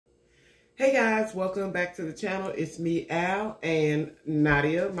Hey guys, welcome back to the channel. It's me, Al, and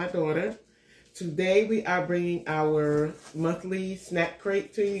Nadia, my daughter. Today we are bringing our monthly snack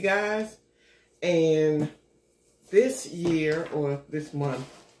crate to you guys. And this year, or this month,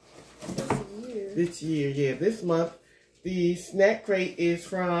 this month, the snack crate is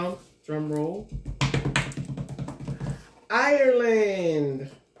from, drum roll,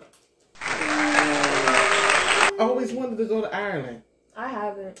 Ireland. I always wanted to go to Ireland. I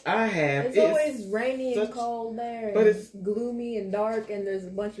haven't. I have. It's always rainy and cold there. But it's gloomy and dark, and there's a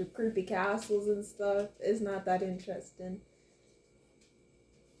bunch of creepy castles and stuff. It's not that interesting.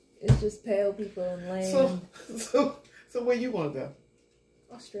 It's just pale people and land. So where you want to go?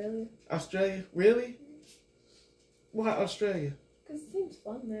 Australia. Australia? Really? Why Australia? Because it seems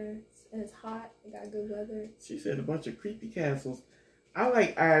fun there. And it's hot. It got good weather. She said a bunch of creepy castles. I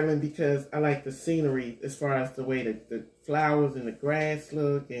like Ireland because I like the scenery as far as the way the flowers and the grass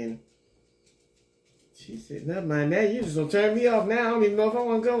look. And she said, never mind, now you just gonna turn me off now. I don't even know if I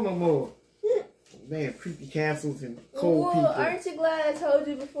want to go no more. Man, creepy castles and cold people. Aren't you glad I told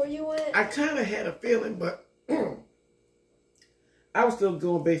you before you went? I kind of had a feeling, but I was still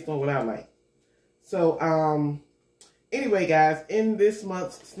going based on what I like. So, anyway, guys, in this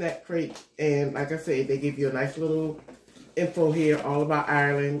month's snack crate, and like I said, they give you a nice little info here all about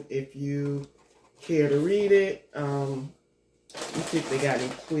Ireland if you care to read it. Let's see if they got any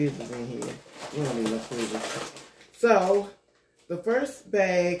quizzes in here. We don't need no quizzes. So the first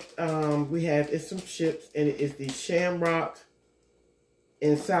bag we have is some chips, and it is the Shamrock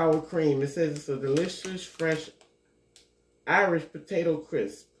and sour cream. It says it's a delicious fresh Irish potato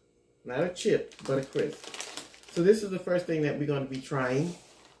crisp. Not a chip, but a crisp. So this is the first thing that we're going to be trying.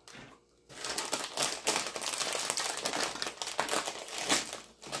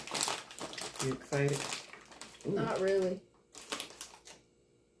 You excited? Ooh. Not really.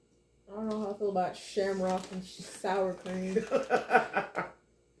 I don't know how I feel about shamrock and sour cream.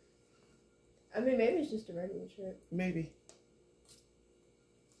 I mean, maybe it's just a regular chip. Maybe.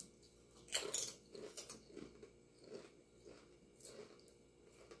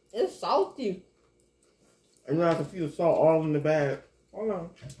 It's salty. And now I can feel the salt all in the bag. Hold on.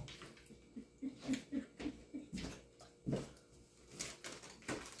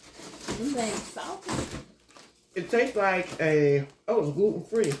 This ain't salty. It tastes like a, oh, it's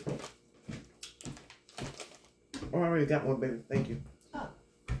gluten-free. Oh, I already got one, baby. Thank you. Oh.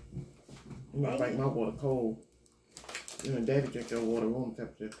 You might like my water cold. You and Daddy drink your water room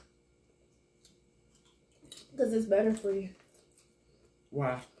temperature. Because it's better for you.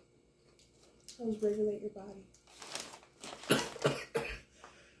 Why? Helps regulate your body.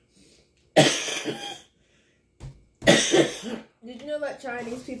 Did you know that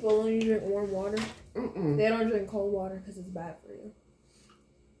Chinese people only drink warm water? They don't drink cold water because it's bad for you.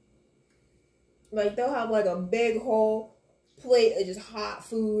 Like, they'll have like a big whole plate of just hot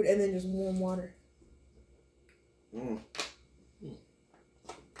food and then just warm water. Come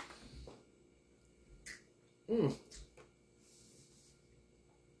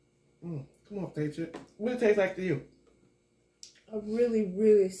on, taste it. What does it taste like to you? A really,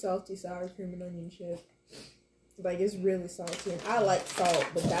 really salty sour cream and onion chip. Like, it's really salty. And I like salt,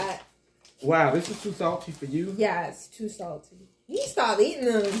 but that... Wow, this is too salty for you? Yeah, it's too salty. You need to stop eating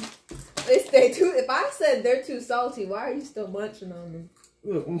them. If I said they're too salty, why are you still munching on them?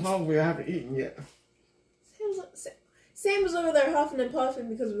 Look, I'm hungry. I haven't eaten yet. Sam was over there huffing and puffing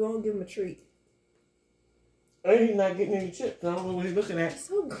because we won't give him a treat. And he's not getting any chips. I don't know what he's looking at. He's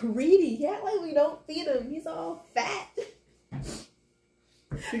so greedy. He act like we don't feed him. He's all fat.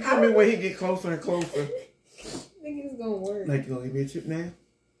 He tell me when he get closer and closer. I think it's gonna work. Like, you gonna give me a chip now?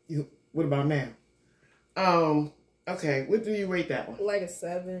 What about now? Okay, what do you rate that one? Like a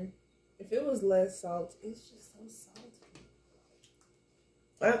 7. If it was less salt, it's just so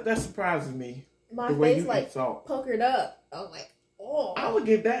salty. That surprises me. My face like puckered up. I was like, oh. I would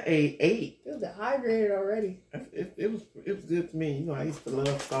give that a 8. It was dehydrated already. It was good to me. You know, I used to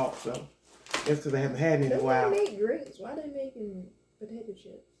love salt, so that's because I haven't had it in a while. Why they make grits? Why they making potato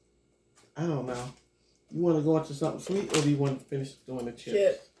chips? I don't know. You want to go into something sweet, or do you want to finish doing the chips?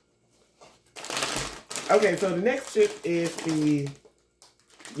 Chip. Okay, so the next chip is the,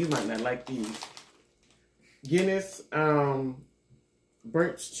 you might not like these, Guinness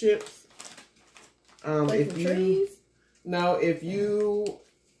burnt chips. Like if you trees? No, if you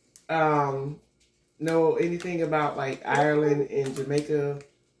know anything about like Ireland and Jamaica,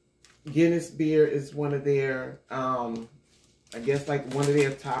 Guinness beer is one of their I guess like one of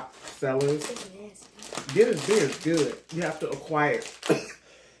their top sellers. Guinness beer is good. You have to acquire it.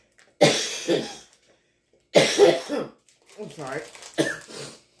 I'm sorry.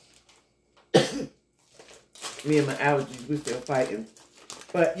 Me and my allergies, we're still fighting.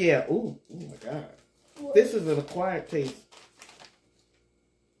 But yeah, ooh, oh my God. What? This is an acquired taste.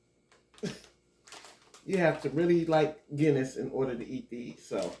 You have to really like Guinness in order to eat these,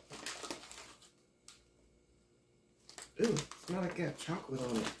 so. Ooh, smell like it got chocolate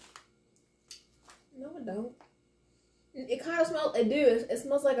on it. No, it don't. It kind of smells, it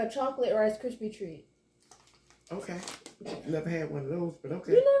smells like a chocolate Rice Krispie treat. Okay. Never had one of those, but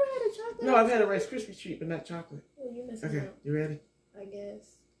okay. You never had a chocolate? No, I've had a Rice Krispie treat, but not chocolate. Well, you missing Okay, out. you ready? I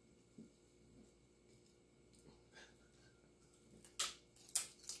guess.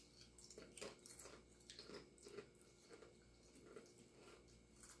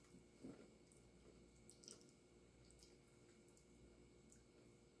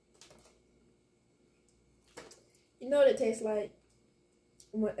 You know what it tastes like?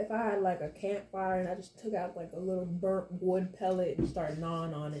 If I had like a campfire and I just took out like a little burnt wood pellet and started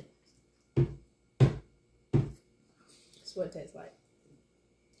gnawing on it. That's what it tastes like.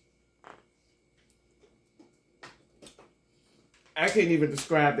 I can't even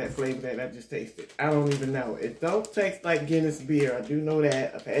describe that flavor that I just tasted. I don't even know. It don't taste like Guinness beer. I do know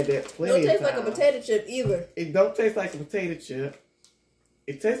that. I've had that plenty of times. It don't taste like a potato chip either. It don't taste like a potato chip.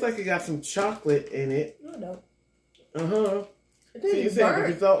 It tastes like it got some chocolate in it. No, it don't. Uh-huh. So you said the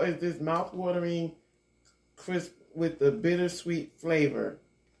result is this mouth-watering crisp with the bittersweet flavor.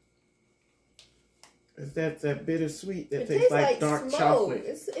 Is that bittersweet that tastes like dark smoke. chocolate?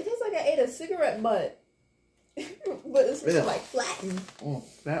 It tastes like I ate a cigarette butt. But it's like flattened.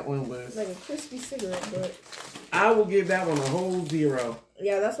 That one was... It's like a crispy cigarette butt. I will give that one a whole 0.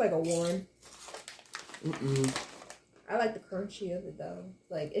 Yeah, that's like a 1. I like the crunchy of it though.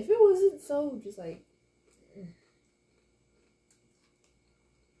 Like, if it wasn't so just like...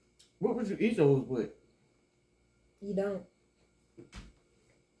 What would you eat those with? You don't.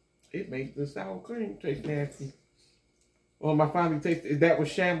 It makes the sour cream taste nasty. Well, my family taste is that what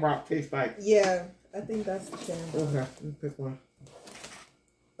Shamrock tastes like? Yeah, I think that's the Shamrock. Okay, let me pick one.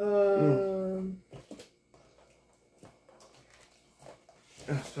 Oh,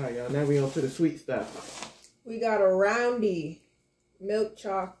 sorry, y'all. Now we on to the sweet stuff. We got a roundy milk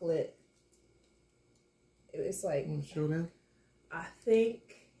chocolate. It's like. Want to show them? I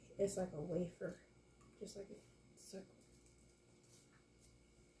think it's like a wafer, just like a circle.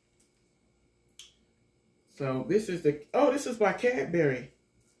 So this is the this is by Cadbury.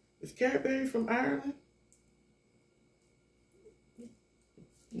 Is Cadbury from Ireland?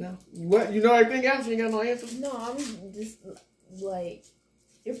 No. What? You know everything else? You ain't got no answers? No, I'm just like,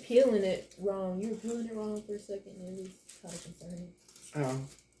 you're peeling it wrong. You were peeling it wrong for a second. It was kind of concerning. Oh,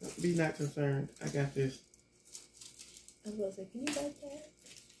 be not concerned. I got this. I was about to say, can you bite that?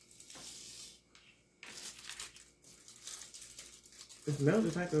 It smells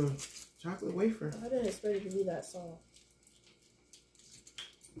just like a chocolate wafer. I didn't expect it to be that soft.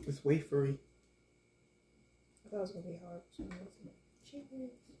 It's wafery. I thought it was going to be hard. Cheapers.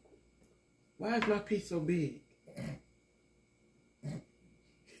 Why is my piece so big?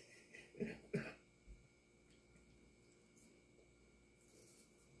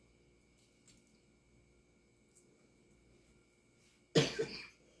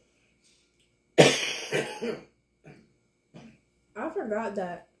 I forgot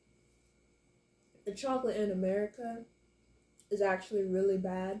that the chocolate in America is actually really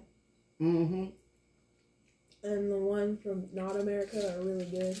bad. Mm-hmm. And the one from not America are really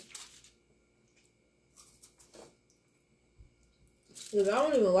good. Because I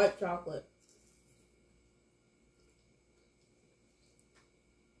don't even like chocolate.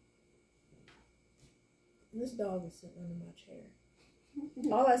 This dog is sitting under my chair.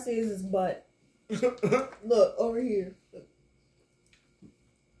 All I see is his butt. Look, over here. Look.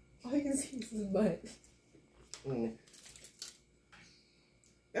 All you can see is his butt.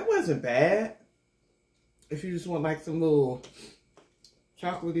 That wasn't bad. If you just want like some little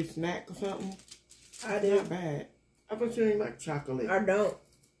chocolatey snack or something. I do. Not bad. I thought you didn't like chocolate. I don't.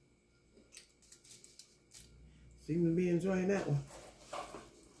 Seem to be enjoying that one.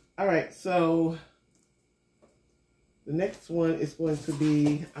 Alright, so the next one is going to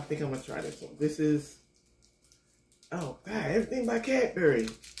be, I think I'm going to try this one. This is, oh God, everything by Cadbury.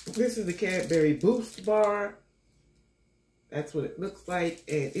 This is the Cadbury Boost Bar. That's what it looks like.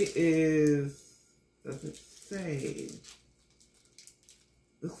 And it is, doesn't say.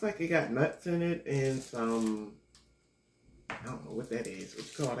 Looks like it got nuts in it and some, I don't know what that is. What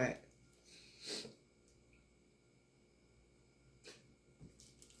you call that?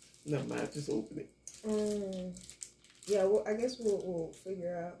 Never mind, just open it. Yeah, well, I guess we'll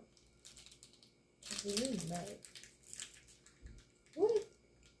figure out. It doesn't matter. What?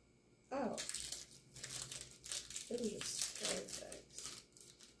 Oh.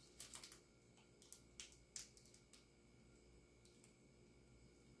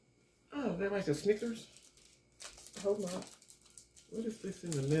 that like a Snickers? I hope not. What is this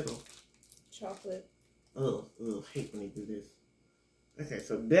in the middle? Chocolate. Ugh, hate when they do this. Okay,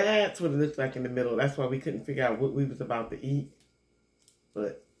 so that's what it looks like in the middle. That's why we couldn't figure out what we was about to eat.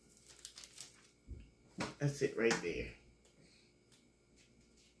 But that's it right there.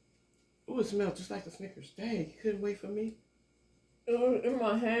 Oh, it smells just like a Snickers. Dang, you couldn't wait for me? It was in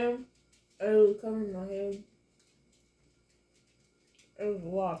my hand. It was coming in my head. It was a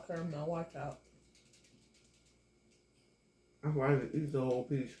lot of caramel. Watch out. I'm ready to eat the whole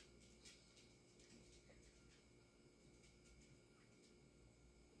piece.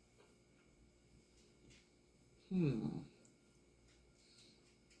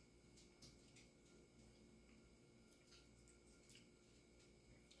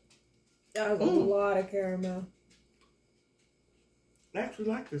 That was a lot of caramel. I actually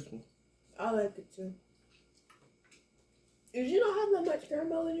like this one. I like it too. If you don't have that much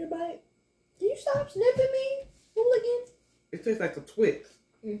caramel in your bite, can you stop sniffing me, hooligan? It tastes like a Twix.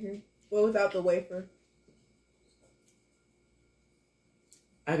 Well, without the wafer.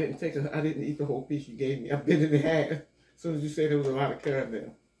 I didn't eat the whole piece you gave me. I bit it in half. As soon as you said there was a lot of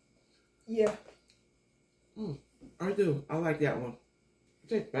caramel. Yeah. I do. I like that one. It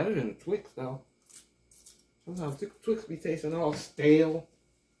tastes better than the Twix though. Sometimes Twix be tasting all stale.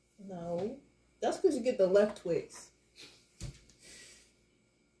 No. That's because you get the left Twix.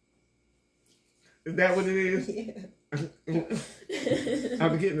 Is that what it is? Yeah.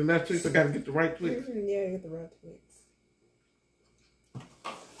 I've been getting the left Twix. I gotta get the right Twix. Yeah, you get the right Twix.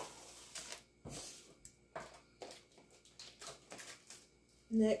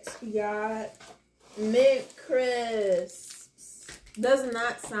 Next, we got mint crisps. Does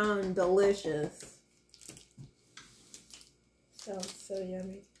not sound delicious. Sounds so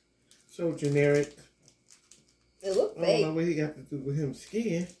yummy. So generic. It looked I fake. don't know what he got to do with him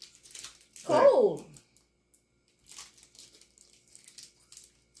skiing. Cold.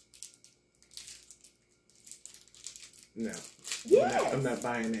 No. Yes. I'm not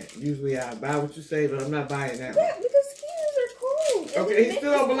buying that. Usually I buy what you say, but I'm not buying that Yeah, because skiers are cold. Okay, he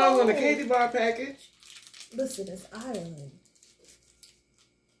still don't belong on the candy bar package. Listen, it's Ireland.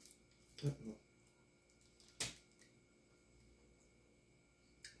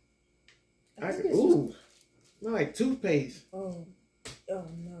 Ooh, smell like toothpaste. Oh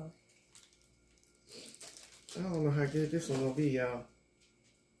no. I don't know how good this one will be, y'all.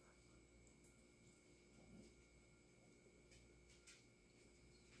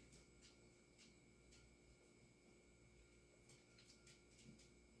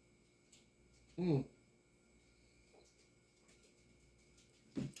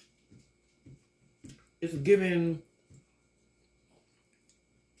 It's giving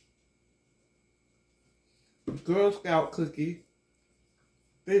Girl Scout cookie,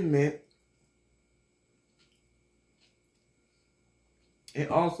 Thin Mint, and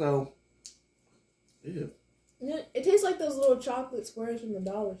also, ew. It tastes like those little chocolate squares from the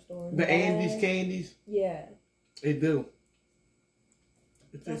dollar store. The Andes candies. Yeah. They do.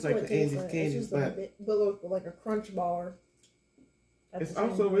 It tastes like the Andes candies, but look like a crunch bar. It's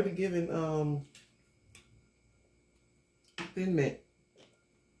also really giving Thin Mint.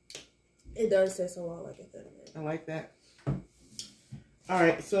 It does taste a lot like a Thin Mint. I like that. All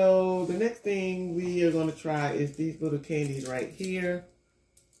right, so the next thing we are going to try is these little candies right here.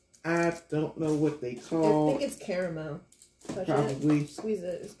 I don't know what they call. I think it's caramel. Touch Probably. it, squeeze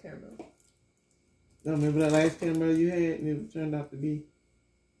it, it's caramel. No, remember that last caramel you had and it turned out to be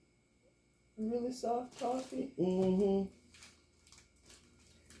really soft toffee. Mm-hmm.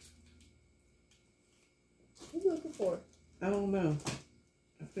 What are you looking for? I don't know.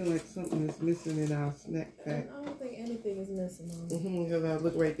 I feel like something is missing in our snack pack. I don't think anything is missing on it. Because I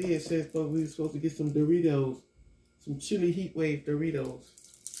look right there, it says we were supposed to get some Doritos. Some chili heat wave Doritos.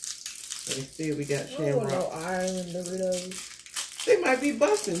 But instead we got Shamrock. I don't know Ireland Doritos. They might be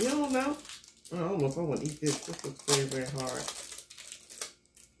busting. You don't know. I don't know if I want to eat this. This looks very, very hard.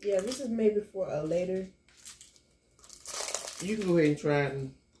 Yeah, this is maybe for a later. You can go ahead and try it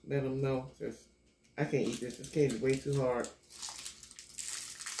and let them know. I can't eat this. This candy's way too hard.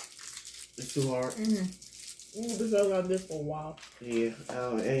 It's too hard. We've been talking about this for a while. Yeah,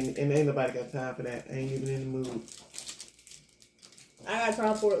 and ain't nobody got time for that. I ain't even in the mood. I got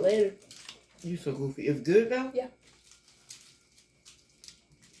time for it later. You so goofy. It's good though? Yeah.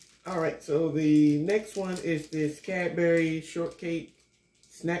 Alright, so the next one is this Cadbury shortcake,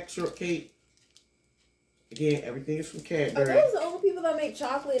 snack shortcake. Again, everything is from Cadbury. Are those the only people that make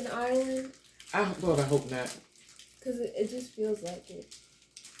chocolate in Ireland? I hope not. Because it just feels like it.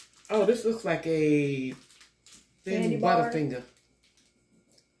 Oh, this looks like a thin Candy bar? Butterfinger.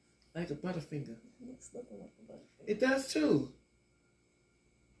 Like a Butterfinger. It looks nothing like a Butterfinger. It does too.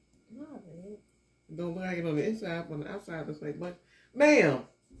 Not really. Don't look like it on the inside, but on the outside it looks like butter. Ma'am!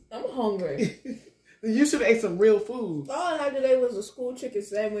 I'm hungry. You should have ate some real food. All I had today was a school chicken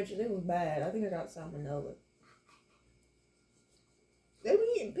sandwich, and it was bad. I think I got salmonella. They were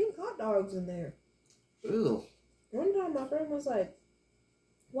eating pink hot dogs in there. Ew. One time, my friend was like,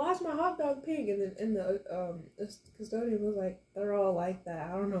 "Why is my hot dog pink?" And the custodian was like, "They're all like that.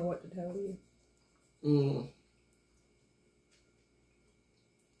 I don't know what to tell you."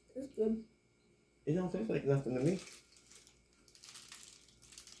 It's good. It don't taste like nothing to me.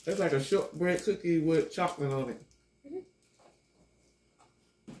 It's like a shortbread cookie with chocolate on it.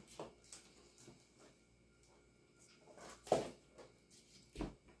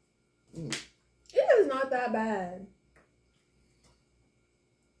 It is not that bad.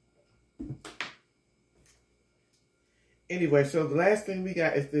 Anyway, so the last thing we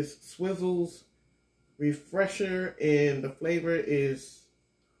got is this Swizzles refresher, and the flavor is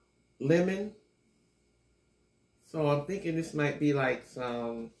lemon. So I'm thinking this might be like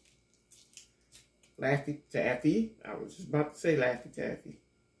some Laffy Taffy. I was just about to say Laffy Taffy.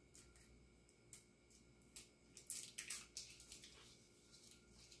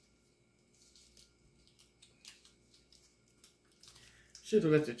 Should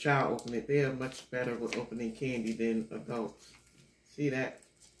have let the child open it. They are much better with opening candy than adults. See that?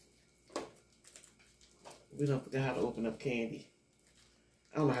 We don't forget how to open up candy.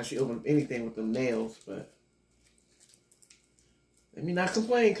 I don't know how she opened anything with them nails, but let me not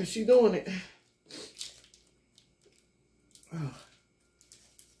complain because she's doing it. Oh.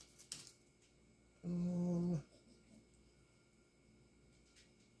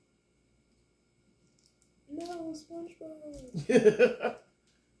 No, SpongeBob.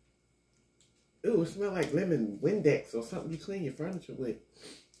 Ooh, it smells like lemon Windex or something you clean your furniture with.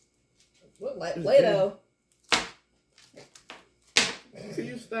 Look like Play-Doh. Could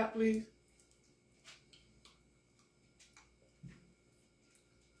you stop, please?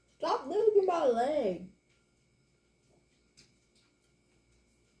 Stop licking my leg.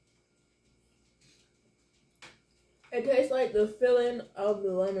 It tastes like the filling of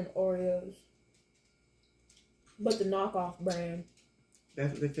the lemon Oreos, but the knockoff brand.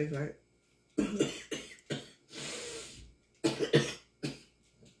 That's what they taste like?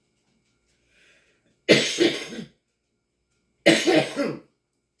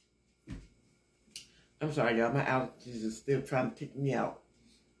 I'm sorry, y'all. My allergies is still trying to kick me out.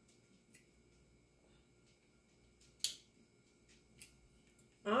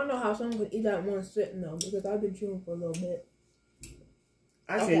 I don't know how someone could eat that one sitting though, because I've been chewing for a little bit.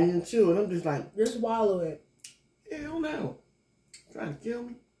 I can't even chew, and I'm just like, just swallow it. Hell no. Trying to kill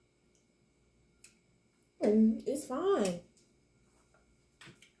me. It's fine.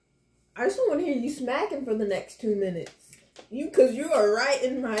 I just don't want to hear you smacking for the next 2 minutes. Because you are right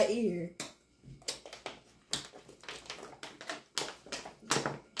in my ear.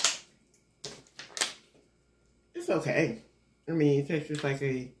 It's okay. I mean, it tastes just like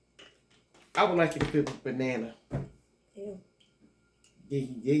I would like it if it was banana. Ew.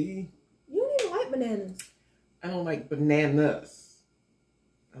 Yeah. You don't even like bananas. I don't like bananas.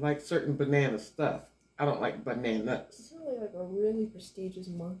 I like certain banana stuff. I don't like bananas. You sound like a really prestigious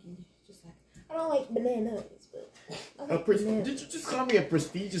monkey. Just like, I don't like bananas, but I like bananas. Did you just call me a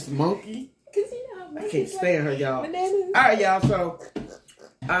prestigious monkey? Because you know how I can't stand her, y'all. Bananas. Alright, y'all, so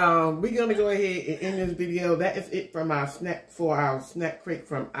we're gonna go ahead and end this video. That is it from our snack crate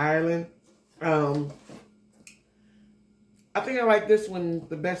from Ireland. I think I like this one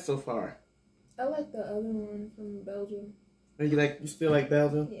the best so far. I like the other one from Belgium. You still like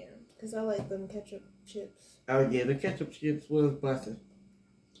Belgium? Yeah, because I like them ketchup chips. Oh yeah, the ketchup chips was busting.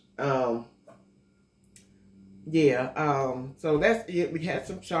 So that's it. We had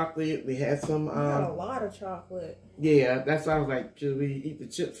some chocolate. We had some We had a lot of chocolate. Yeah, that's why I was like, should we eat the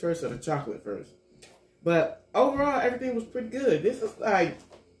chips first or the chocolate first? But overall, everything was pretty good. This is like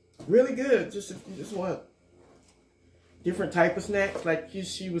really good. Just if you just want different type of snacks, like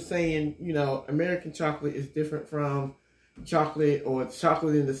she was saying, you know, American chocolate is different from chocolate, or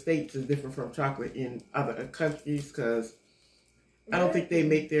chocolate in the States is different from chocolate in other countries, because I don't think they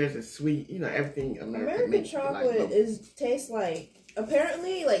make theirs as sweet. You know, everything American chocolate tastes like,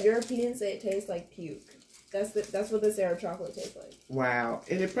 apparently, like Europeans say it tastes like puke. That's what this era chocolate tastes like. Wow,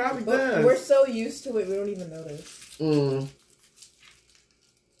 and it probably does. We're so used to it, we don't even notice.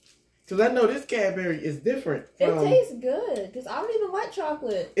 Because I know this Cadbury is different. It tastes good, because I don't even like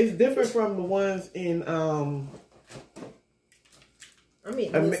chocolate. It's different from the ones in I'm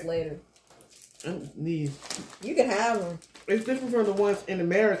eating this later. These. You can have them. It's different from the ones in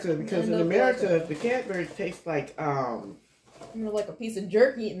America because in America, like the Cadbury tastes like like a piece of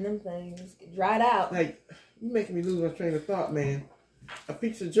jerky eating them things. Get dried out. Like, you making me lose my train of thought, man. A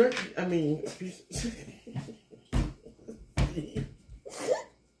piece of jerky, I mean, a piece of...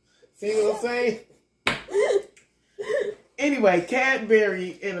 See what I'm saying? Anyway,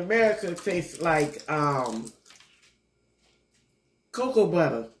 Cadbury in America tastes like cocoa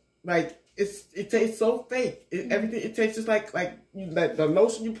butter. Like, it tastes so fake. Everything, it tastes just like the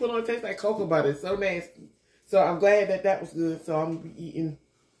lotion you put on it tastes like cocoa butter. It's so nasty. So I'm glad that was good. So I'm going to be eating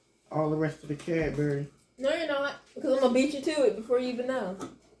all the rest of the Cadbury. No, you're not. Because I'm going to beat you to it before you even know.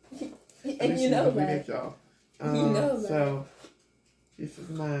 And you know that. Y'all. You know that. So, this is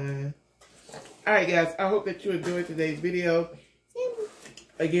mine. Alright, guys. I hope that you enjoyed today's video.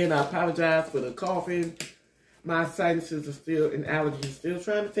 Again, I apologize for the coughing. My sinuses are still, and allergies still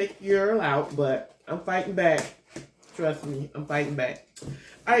trying to take the girl out, but I'm fighting back. Trust me, I'm fighting back.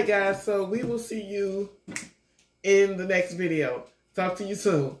 Alright, guys. So, we will see you in the next video. Talk to you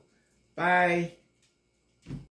soon. Bye.